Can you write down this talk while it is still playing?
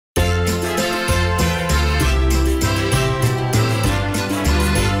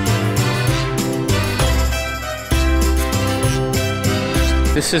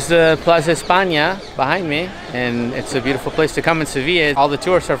This is the Plaza España behind me, and it's a beautiful place to come in Seville. All the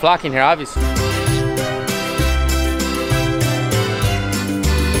tourists are flocking here, obviously.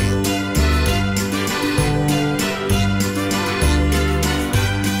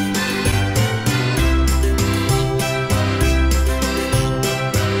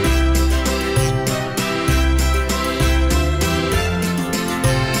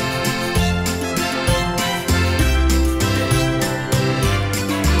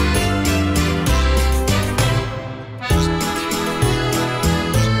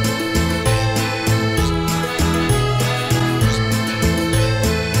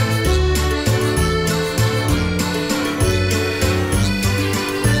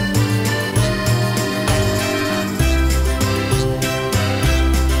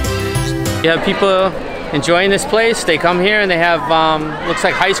 You have people enjoying this place. They come here and they have, looks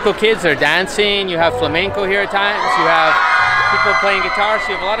like high school kids. They're dancing. You have flamenco here at times. You have people playing guitar. So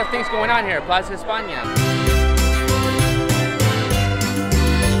you have a lot of things going on here, Plaza España.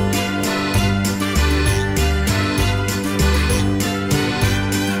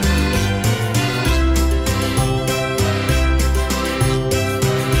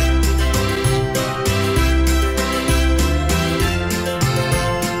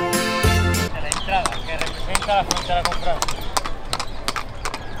 La frontera con Francia.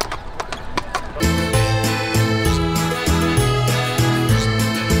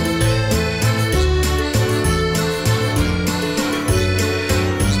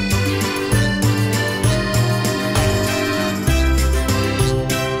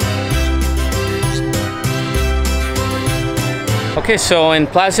 Okay, so in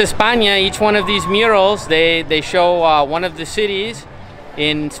Plaza España, each one of these murals, they show one of the cities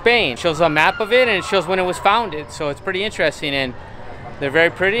in Spain. It shows a map of it and it shows when it was founded, so it's pretty interesting and they're very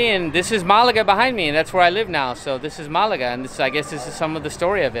pretty. And this is Malaga behind me, and that's where I live now. So this is Malaga, and I guess this is some of the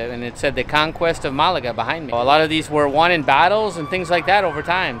story of it, and it said the conquest of Malaga behind me. A lot of these were won in battles and things like that over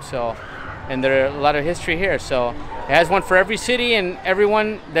time, so, and there are a lot of history here. So it has one for every city, and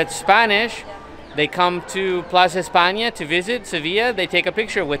everyone that's Spanish, they come to Plaza España to visit Seville. They take a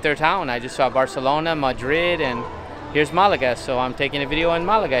picture with their town. I just saw Barcelona, Madrid, and here's Malaga, so I'm taking a video in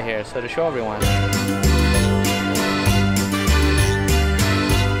Malaga here, so to show everyone.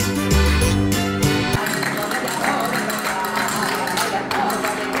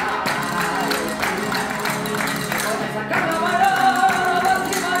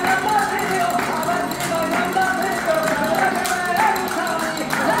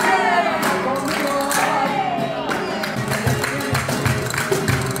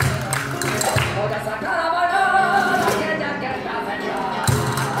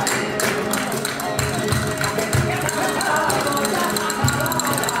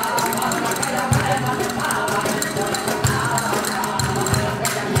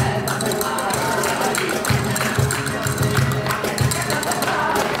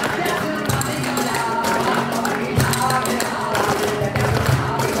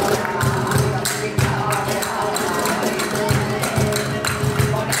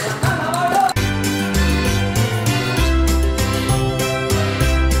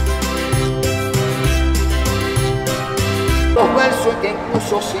 Los versos que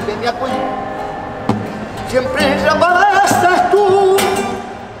incluso si me acuerdo, siempre reapareces tú,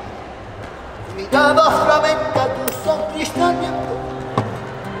 mirada flamenca, tu sonrisa aliento,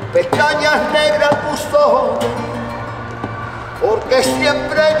 pestañas negras, tus ojos, porque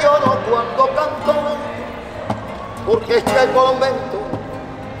siempre lloro cuando canto, porque este momento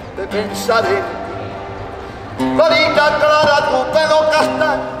de pensar en ti, clarita clara, tu pelo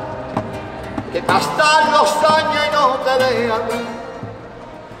castaño, que pastan los años y no te dejan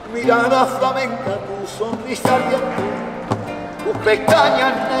mirada flamenca, tu sonrisa ardiente, tus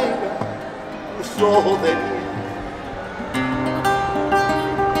pestañas negras, tus ojos de miel.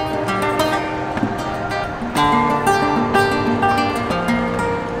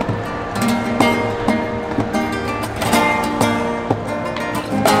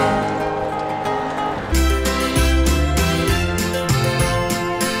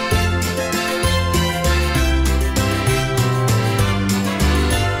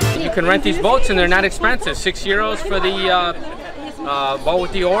 You can rent these boats and they're not expensive. €6 for the boat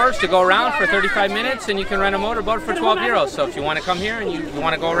with the oars to go around for 35 minutes, and you can rent a motorboat for €12. So if you want to come here and you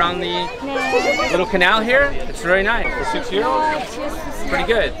want to go around the little canal here, it's very nice. For €6, pretty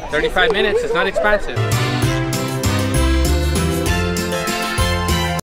good. 35 minutes, it's not expensive.